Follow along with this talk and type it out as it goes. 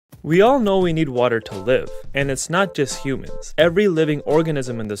We all know we need water to live, and it's not just humans. Every living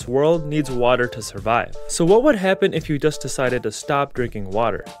organism in this world needs water to survive. So what would happen if you just decided to stop drinking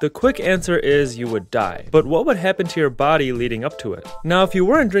water? The quick answer is you would die. But what would happen to your body leading up to it? Now, if you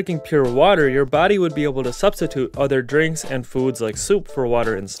weren't drinking pure water, your body would be able to substitute other drinks and foods like soup for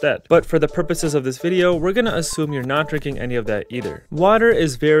water instead. But for the purposes of this video, we're gonna assume you're not drinking any of that either. Water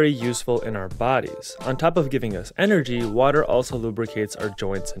is very useful in our bodies. On top of giving us energy, water also lubricates our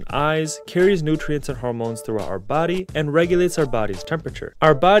joints and eyes, carries nutrients and hormones throughout our body, and regulates our body's temperature.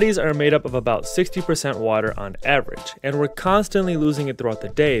 Our bodies are made up of about 60% water on average, and we're constantly losing it throughout the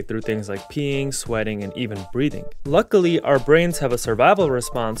day through things like peeing, sweating, and even breathing. Luckily, our brains have a survival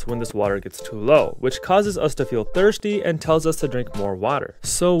response when this water gets too low, which causes us to feel thirsty and tells us to drink more water.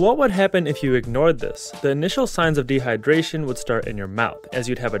 So what would happen if you ignored this? The initial signs of dehydration would start in your mouth, as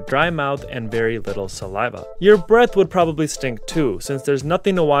you'd have a dry mouth and very little saliva. Your breath would probably stink too, since there's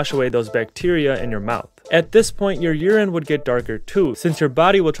nothing to wash away those bacteria in your mouth. At this point, your urine would get darker too, since your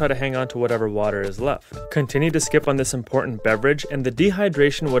body will try to hang on to whatever water is left. Continue to skip on this important beverage and the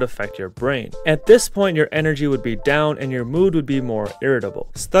dehydration would affect your brain. At this point, your energy would be down and your mood would be more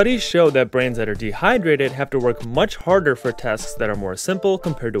irritable. Studies show that brains that are dehydrated have to work much harder for tasks that are more simple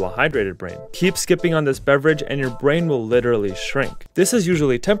compared to a hydrated brain. Keep skipping on this beverage and your brain will literally shrink. This is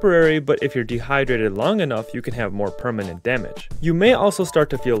usually temporary, but if you're dehydrated long enough, you can have more permanent damage. You may also start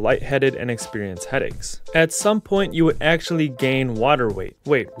to feel lightheaded and experience headaches. At some point, you would actually gain water weight.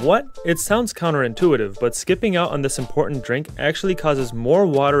 Wait, what? It sounds counterintuitive, but skipping out on this important drink actually causes more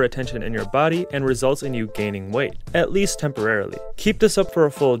water retention in your body and results in you gaining weight, at least temporarily. Keep this up for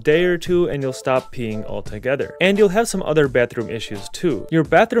a full day or two and you'll stop peeing altogether. And you'll have some other bathroom issues too. Your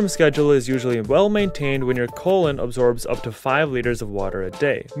bathroom schedule is usually well maintained when your colon absorbs up to 5 liters of water a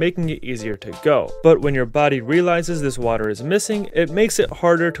day, making it easier to go. But when your body realizes this water is missing, it makes it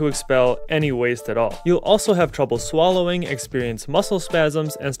harder to expel any waste at all. You'll also have trouble swallowing, experience muscle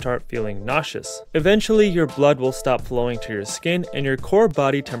spasms, and start feeling nauseous. Eventually, your blood will stop flowing to your skin and your core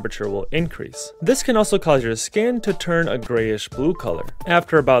body temperature will increase. This can also cause your skin to turn a grayish blue color.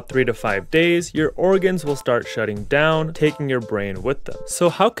 After about 3 to 5 days, your organs will start shutting down, taking your brain with them. So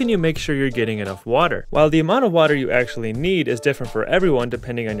how can you make sure you're getting enough water? While the amount of water you actually need is different for everyone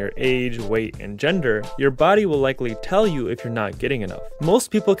depending on your age, weight, and gender, your body will likely tell you if you're not getting enough. Most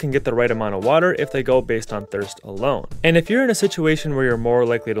people can get the right amount of water if they go based on thirst alone. And if you're in a situation where you're more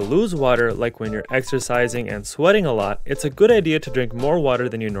likely to lose water, like when you're exercising and sweating a lot, it's a good idea to drink more water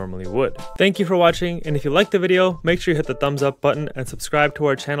than you normally would. Thank you for watching, and if you liked the video, make sure you hit the thumbs up button and subscribe to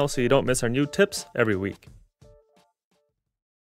our channel so you don't miss our new tips every week.